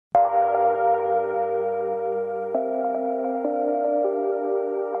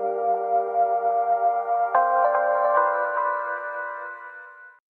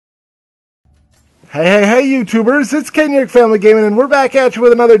Hey, YouTubers, it's CadenYurk Family Gaming, and we're back at you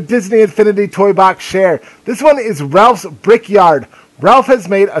with another Disney Infinity Toy Box Share. This one is Ralph's Brickyard. Ralph has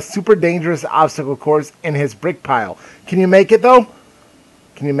made a super dangerous obstacle course in his brick pile. Can you make it, though?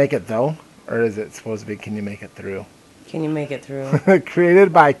 Can you make it, though? Or is it supposed to be, can you make it through? Can you make it through?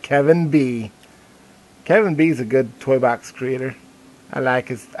 Created by Kevin B. Kevin B is a good toy box creator. I like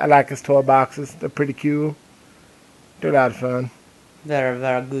his toy boxes. They're pretty cool. They're a lot of fun. Very,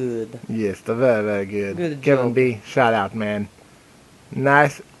 very good. Yes, they're very, very good. Good Kevin job. B, shout out, man.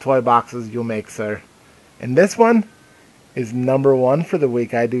 Nice toy boxes you'll make, sir. And this one is #1 for the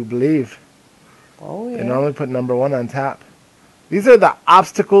week, I do believe. Oh, yeah. They normally put #1 on top. These are the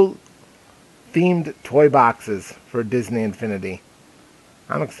obstacle-themed toy boxes for Disney Infinity.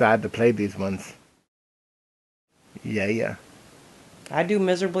 I'm excited to play these ones. Yeah. I do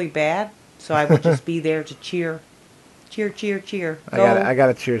miserably bad, so I will just be there to cheer. Cheer, cheer, cheer. Go. I got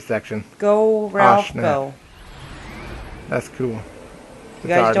a cheer section. Go, Ralph, snap. go. That's cool. You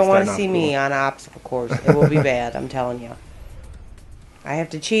guys don't want to see me on an obstacle course. It will be bad, I'm telling you. I have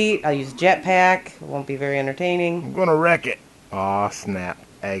to cheat. I'll use a jetpack. It won't be very entertaining. I'm gonna wreck it. Oh snap!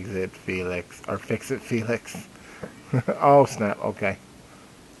 Exit Felix or fix it Felix. Oh snap! Okay.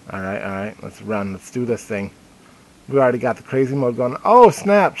 All right. Let's run. Let's do this thing. We already got the crazy mode going. Oh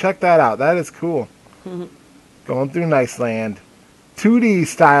snap! Check that out. That is cool. Going through Nice Land. 2D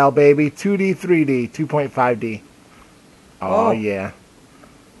style, baby. 2D, 3D, 2.5D. Oh yeah.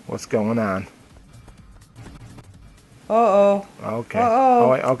 What's going on? Uh-oh. Okay. Uh-oh. Oh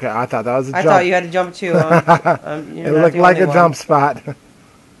wait. Okay. I thought that was a jump. I thought you had to jump too. It looked like a jump spot.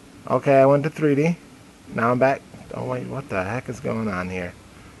 Okay, I went to 3D. Now I'm back. Oh wait, what the heck is going on here?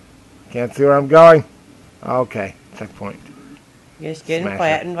 Can't see where I'm going. Okay, checkpoint. You're just getting Smash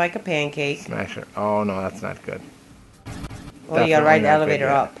flattened like a pancake. Smash it. Oh no, that's not good. Well, you gotta ride the Definitely elevator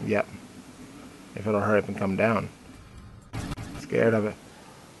not good up. yet. Yep. If it'll hurry up and come down. Scared of it.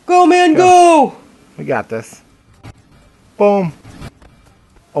 Go, man, go! We got this. Boom.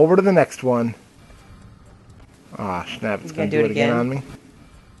 Over to the next one. Ah, snap. It's going to do it again on me.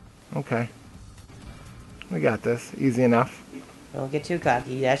 Okay. We got this. Easy enough. Don't get too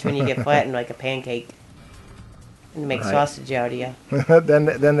cocky. That's when you get flattened like a pancake. And make sausage out of you.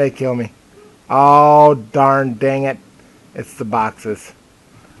 then they kill me. Oh, darn dang it. It's the boxes.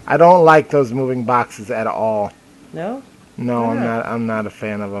 I don't like those moving boxes at all. No? No, I'm not a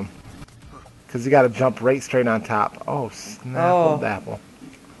fan of them. Because you got to jump right straight on top. Oh, snap apple.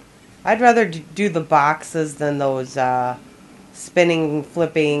 I'd rather do the boxes than those spinning,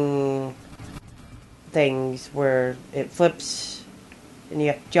 flipping things where it flips and you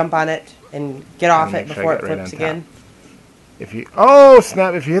have to jump on it and get off it before it flips again. If you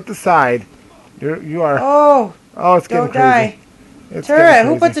snap! If you hit the side, you are. Oh, it's getting don't die. It's turret.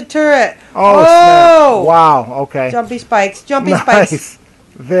 Who puts a turret? Oh, snap! Wow. Okay. Jumpy spikes. Jumpy nice. spikes.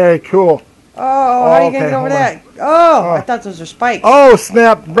 Very cool. Oh, how are you going to get over that? Oh, I thought those were spikes. Oh,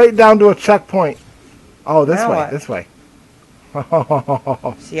 snap. Right down to a checkpoint. Oh, this way. This way.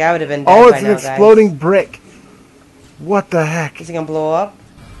 See, I would have been dead Oh, it's by an now, exploding guys. brick. What the heck? Is it going to blow up?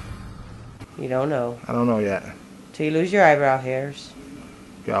 You don't know. I don't know yet. Till you lose your eyebrow hairs.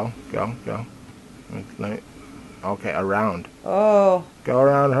 Go. Okay, around. Oh. Go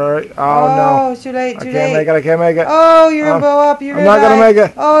around, hurry. Oh, no. Oh, It's too late, I can't make it. Oh, you're going to blow up. You're going to die. I'm not going to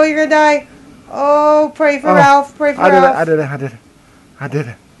make it. Oh, you're going to die. Oh, pray for Ralph. Pray for Ralph. I did it. How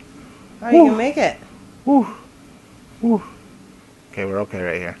are you going to make it? Woo. Okay, we're okay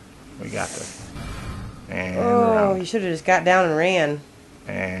right here. We got this. And around. You should have just got down and ran.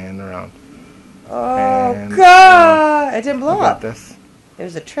 And around. Oh, and God. It didn't blow up. We got this. It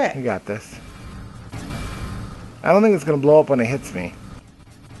was a trick. We got this. I don't think it's going to blow up when it hits me.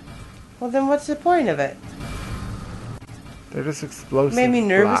 Well, then what's the point of it? They're just explosive Made me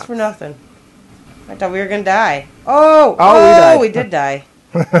nervous blocks. for nothing. I thought we were going to die. Oh, we died. We did die.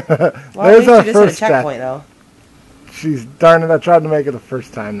 Well, There's our just first hit a checkpoint, though. Jeez, darn it! I tried to make it the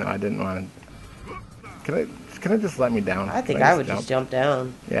first time. No, I didn't want to. Can I just let me down? I think I would just jump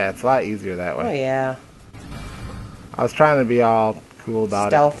down. Yeah, it's a lot easier that way. Oh, yeah. I was trying to be all cool about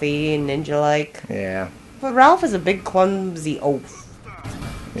Stealthy and ninja-like. Yeah. But Ralph is a big, clumsy oaf.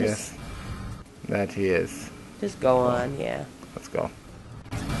 Yes. That he is. Just go on, yeah. Let's go.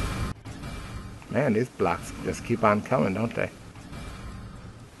 Man, these blocks just keep on coming, don't they?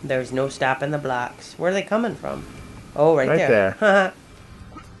 There's no stopping the blocks. Where are they coming from? Oh, right there. there.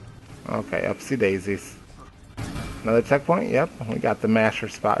 Okay, upsy daisies. Another checkpoint? Yep. We got the masher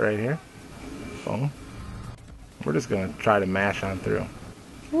spot right here. Boom. We're just going to try to mash on through.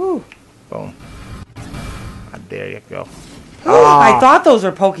 Woo. Boom. How dare you go. I thought those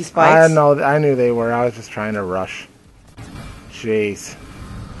were pokey spikes. I know. I knew they were. I was just trying to rush. Jeez.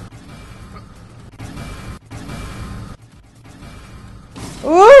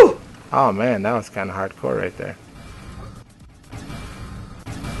 Ooh! Oh man, that was kind of hardcore right there.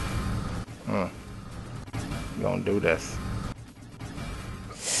 Gonna do this.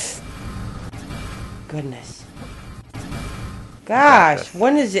 Goodness. Gosh,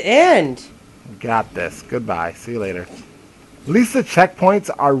 when does it end? Got this. Goodbye. See you later. At least the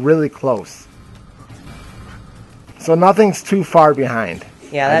checkpoints are really close. So nothing's too far behind.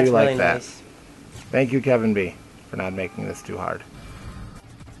 Yeah, I that's do like really that. nice. Thank you, Kevin B, for not making this too hard.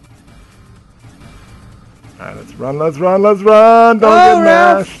 Alright, let's run, let's run, let's run! Don't get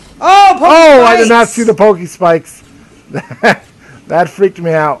mashed! Oh, oh, I did not see the pokey spikes. That freaked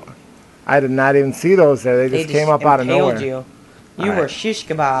me out. I did not even see those there. They just came up out of nowhere. You were shish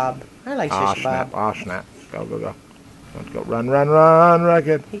kebab. I like shish kebab. Oh, snap. Go, go, go. Let's go. Run, run, run,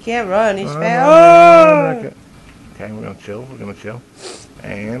 Wreck-It. He can't run. He's fast. Run, Wreck-It. Okay, we're going to chill. We're going to chill.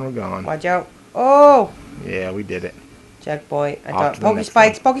 And we're gone. Watch out. Oh! Yeah, we did it. Checkpoint. I Off thought to the pokey next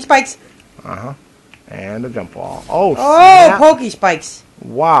spikes. one. Pokey spikes. Uh-huh. And a jump wall. Oh, Oh, snap. pokey spikes.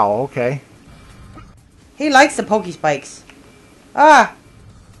 Wow, okay. He likes the pokey spikes. Ah!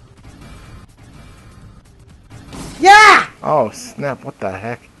 Yeah! Oh, snap. What the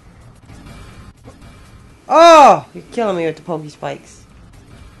heck? Oh! You're killing me with the pokey spikes.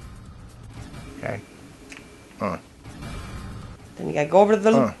 Okay. Then you gotta go over to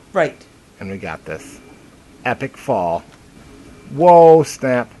the right. And we got this. Epic fall. Whoa,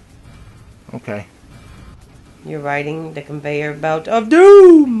 snap. Okay. You're riding the conveyor belt of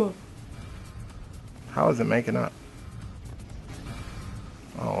doom! How is it making up?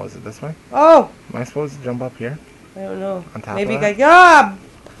 Oh, is it this way? Oh! Am I supposed to jump up here? I don't know. On top Maybe of you that? got...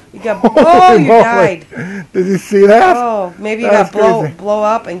 You got... Oh, you died. Did you see that? Oh, maybe you That got was crazy. blow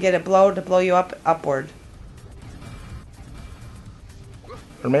up and get it to blow you up upward.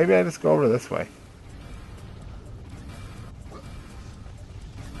 Or maybe I just go over this way.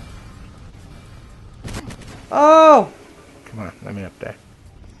 Oh! Come on, let me up there.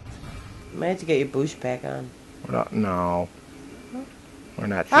 Might have to get your boost back on. We're not, no. We're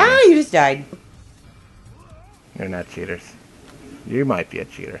not cheaters. Ah, you just died. You're not cheaters. You might be a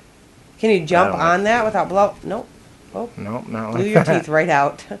cheater. Can you jump I don't on that without blow? Nope. Oh, Nope, not blew like your that. teeth right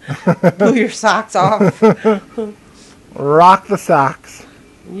out. Blew your socks off. Rock the socks.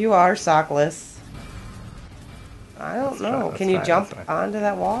 You are sockless. I don't Let's try- know. let's Can you try jump this way. onto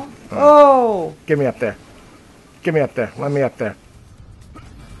that wall? Oh! Get me up there. Get me up there. Let me up there.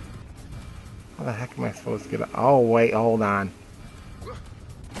 How the heck am I supposed to get up? Oh, wait, hold on.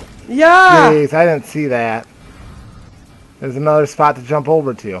 Yeah! Jeez, I didn't see that. There's another spot to jump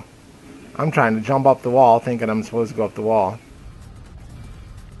over to. I'm trying to jump up the wall, thinking I'm supposed to go up the wall.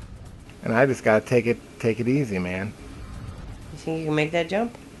 And I just gotta take it easy, man. You think you can make that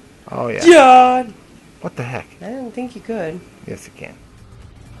jump? Oh, yeah. John! What the heck? I don't think you could. Yes, you can.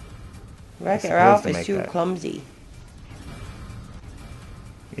 Wreck-It supposed Ralph to is make too that. clumsy.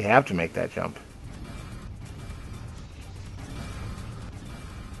 You have to make that jump.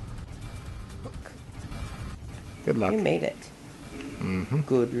 Good luck. You made it. Mm-hmm.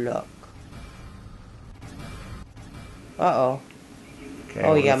 Good luck. Uh-oh. Okay,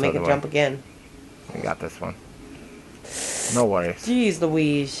 Oh, you over gotta this make a other jump way. again. We got this one. No worries. Jeez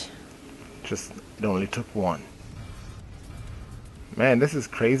Louise. Just, it only took one. Man, this is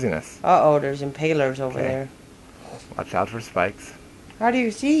craziness. Uh-oh, there's impalers over Okay. there. Watch out for spikes. How do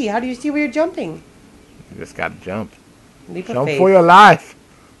you see? How do you see where you're jumping? You just gotta jump. Leap of Jump faith. for your life.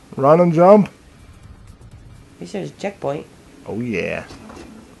 Run and jump. You said there's a checkpoint. Oh, yeah.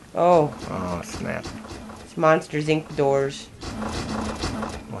 Oh, Oh, snap. it's Monsters Inc. doors.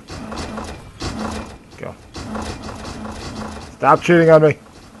 What the? Go. Stop cheating on me.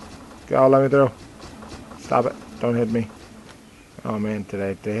 Go, let me through. Stop it. Don't hit me. Oh, man, did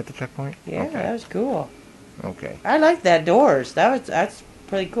I hit the checkpoint? Yeah, Okay. that was cool. Okay. I like that doors. That's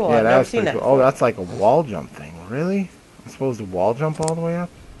pretty cool. Yeah, I've that never was seen pretty that. cool. Oh, before. that's like a wall jump thing. Really? I'm supposed to wall jump all the way up?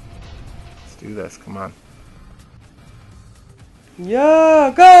 Let's do this. Come on.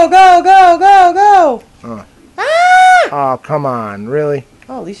 Yeah, go, go, go, go, go! Uh. Ah! Oh, come on. Really?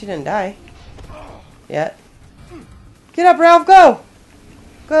 Oh, at least you didn't die. Yet. Get up, Ralph, go!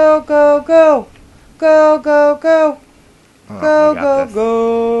 Go, go, go! Go, go, go! Oh, Go, we got go, this.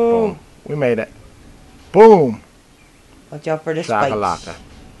 go! Boom. We made it. Boom. Watch out for the spikes. Shakalaka.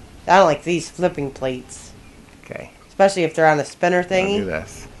 I don't like these flipping plates. Okay. Especially if they're on a spinner I'll do thingy.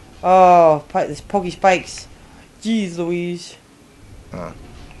 this. Oh, this pokey spikes. Jeez Louise.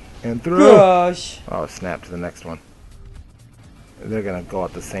 And through. Gosh. Oh, snap to the next one. They're gonna go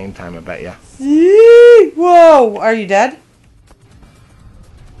at the same time, I bet ya. Whoa! Are you dead?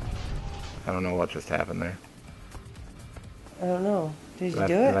 I don't know what just happened there. I don't know. Did you do it?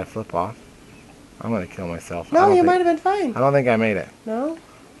 Did I flip off? I'm gonna kill myself. No, you might have been fine. I don't think I made it. No?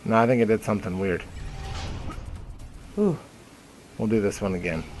 No, I think it did something weird. Ooh. We'll do this one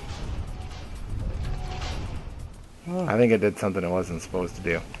again. Oh. I think it did something it wasn't supposed to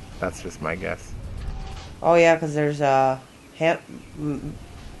do. That's just my guess. Oh, yeah, because there's little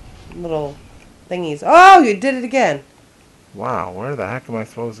thingies. Oh, you did it again. Wow, where the heck am I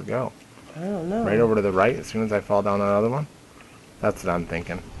supposed to go? I don't know. Right over to the right as soon as I fall down that other one? That's what I'm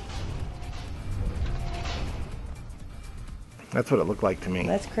thinking. That's what it looked like to me.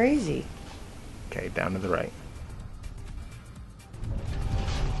 That's crazy. Okay, down to the right.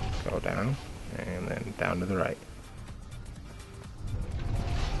 Go down, and then down to the right.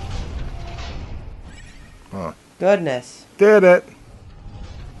 Huh. Goodness. Did it!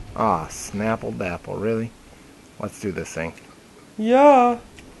 Ah, Snapple Dapple, really? Let's do this thing. Yeah.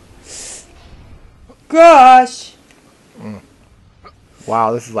 Gosh.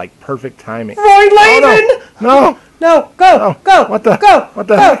 Wow, this is like perfect timing. Roy Laven! Oh, no! No, go, No. go, What the- go, what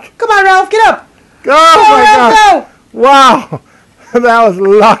the go. heck? Come on, Ralph, get up. Go! Oh Go, my Ralph, God! Wow! That was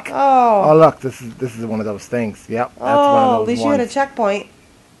luck! go. Oh, Oh, look, this is one of those things. Yep, that's one of those at least you had a ones. checkpoint.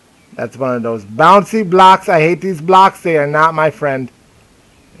 That's one of those bouncy blocks. I hate these blocks. They are not my friend.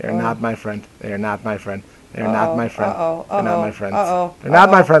 They are Oh. not my friend. They are not my friend. They are not my friend. Uh-oh, They're not uh-oh, my friends. uh-oh, They're not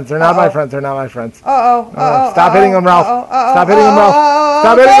my uh-oh, friends. They're not my uh-oh. friends. They're not my friends. Uh-oh, uh-oh. Stop hitting him, Ralph. Stop hitting him, Ralph.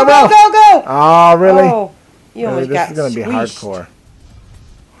 Stop Go, hitting him, go, Ralph. go, go. Oh, really? Oh, you Really? almost This got is going to be squeezed. hardcore.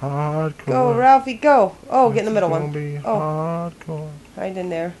 Hardcore. Go, Ralphie, go. Oh, get in the middle This is one. gonna be Oh, hardcore. hide in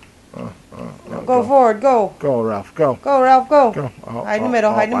there. No, Go forward, go. Go, Ralph. Go. Go, Ralph, go. Go. Oh, Hide in the oh,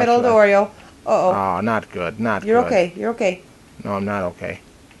 middle, oh, hide in the why middle of the should I? Oreo. Uh-oh. Oh, not good. Not You're good. okay, you're okay. No, I'm not okay.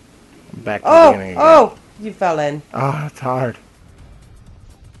 Back to the Oh, beginning again. oh, you fell in. Oh, that's hard.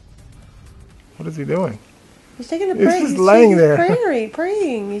 What is he doing? He's taking a He's break. just laying there.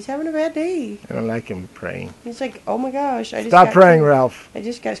 Praying. He's having a bad day. I don't like him praying. He's like, oh my gosh, I just Stop got praying, Ralph. I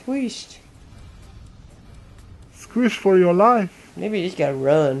just got squeezed. Squish for your life. Maybe you just gotta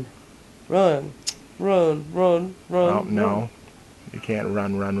run. Run. Oh, no. You can't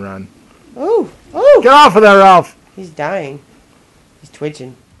run. Ooh, ooh. Get off of there, Ralph. He's dying. He's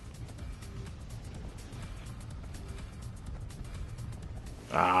twitching.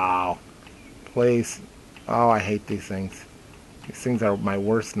 Oh. Please. Oh, I hate these things. These things are my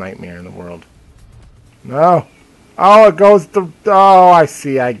worst nightmare in the world. No. Oh, it goes to... Oh, I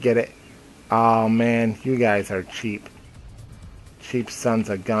see. I get it. Oh, man. You guys are cheap. Cheap sons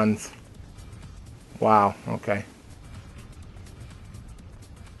of guns. Wow. Okay.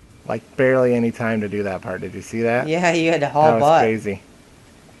 Like, barely any time to do that part. Did you see that? Yeah, you had to That haul was butt. crazy.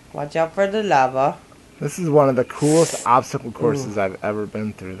 Watch out for the lava. This is one of the coolest obstacle courses I've ever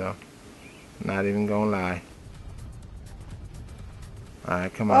been through, though. Not even gonna lie.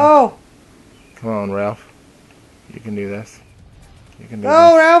 Alright, come on. Oh, Come on, Ralph. You can do this. You can do go,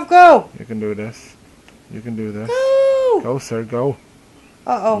 this. Ralph, go. You can do this. You can do this. Go. Go, sir, go.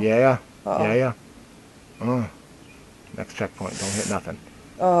 Uh-oh. Yeah. Uh-oh. Yeah. Next checkpoint. Don't hit nothing.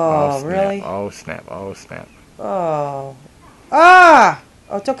 Oh, snap. really? Oh, snap. Oh, snap. Oh. Ah!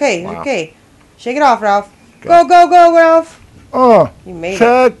 Oh, it's okay. Wow. It's okay. Shake it off, Ralph. Go. Go, Ralph. Oh, You made it.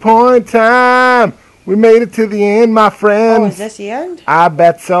 checkpoint time. We made it to the end, my friends. Oh, is this the end? I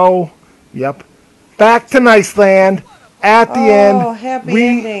bet so. Yep. Back to Niceland. At the end. Oh, happy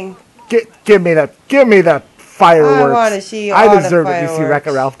ending. Give me the fireworks. I wanna see I all the deserve it. You see fireworks.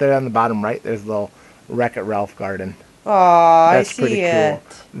 Wreck-It Ralph there on the bottom right? There's a little Wreck-It Ralph garden. Oh, I That's see pretty it.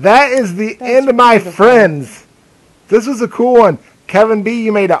 cool. That is the That's end of my beautiful. friends. This was a cool one. Kevin B,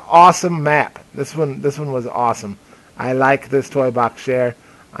 you made an awesome map. This one was awesome. I like this toy box share.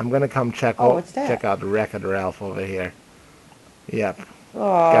 I'm gonna come check what's that? check out the Wreck-It Ralph over here. Yep.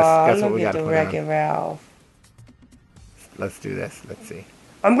 Oh, guess what look we at gotta the put Wreck-It on. Ralph. Let's do this. Let's see.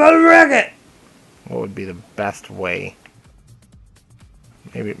 I'm gonna wreck it. What would be the best way?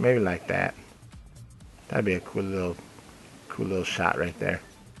 Maybe like that. That'd be a cool little shot right there.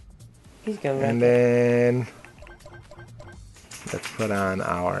 He's gonna wreck And it. then let's put on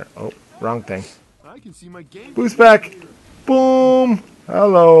our wrong thing. I can see my game. Boost back. Boom.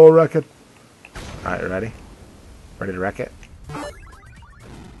 Hello, Wreck-It. Alright, ready? Ready to wreck it?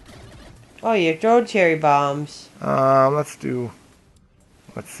 Oh, you throw cherry bombs. Let's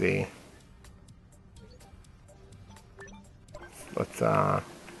see. Let's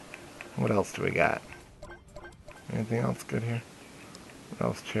what else do we got? Anything else good here? What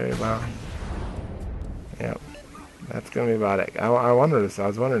else? Cherry bomb. Yep. That's gonna be about it. I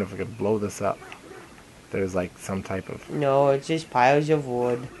was wondering if we could blow this up. There's like some type of No, it's just piles of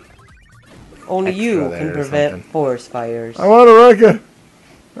wood. Only extra you there can or prevent something. forest fires. I want to wreck it.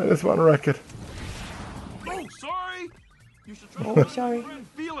 I just want to wreck it. Oh, sorry. You should try Oh, sorry. friend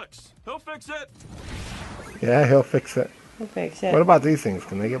Felix. He'll fix it. Yeah, he'll fix it. We'll fix it. What about these things?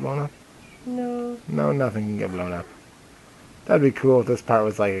 Can they get blown up? No. No, nothing can get blown up. That'd be cool if this part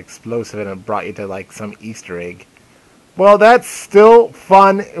was like explosive and it brought you to like some Easter egg. Well, that's still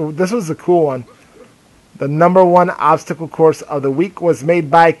fun. This was a cool one. The #1 obstacle course of the week was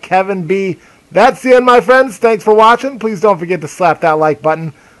made by Kevin B. That's the end, my friends. Thanks for watching. Please don't forget to slap that like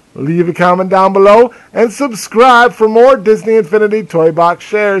button, leave a comment down below, and subscribe for more Disney Infinity Toy Box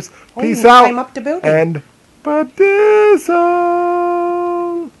shares. Peace out. Climb up the building. And Badizzle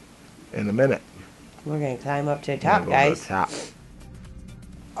in a minute. We're going to climb up to the We're top, gonna go to guys. the top.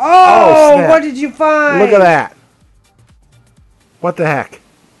 Oh, snap. what did you find? Look at that. What the heck?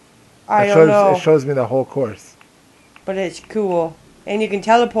 I don't know. It shows me the whole course. But it's cool. And you can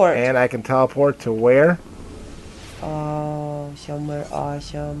teleport. And I can teleport to where? Oh, somewhere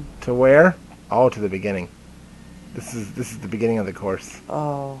awesome. To where? Oh, to the beginning. This is the beginning of the course.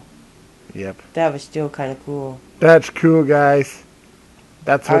 Oh, Yep. that was still kind of cool. That's cool, guys.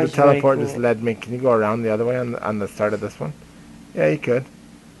 That's where That the was really teleport just cool. led me. Can you go around the other way on the start of this one? Yeah, you could.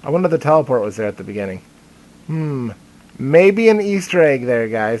 I wonder if the teleport was there at the beginning. Maybe an Easter egg there,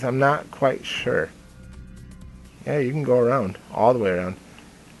 guys. I'm not quite sure. Yeah, you can go around. All the way around.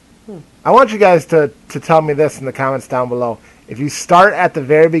 I want you guys to tell me this in the comments down below. If you start at the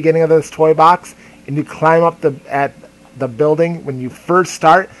very beginning of this toy box and you climb up at the building when you first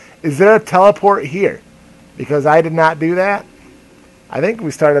start, is there a teleport here? Because I did not do that. I think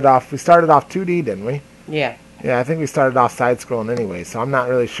we started off 2D, didn't we? Yeah. Yeah, I think we started off side-scrolling anyway, so I'm not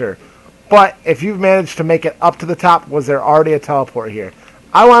really sure. But if you've managed to make it up to the top, was there already a teleport here?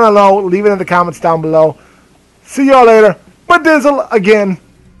 I want to know. Leave it in the comments down below. See y'all later. Badizzle again.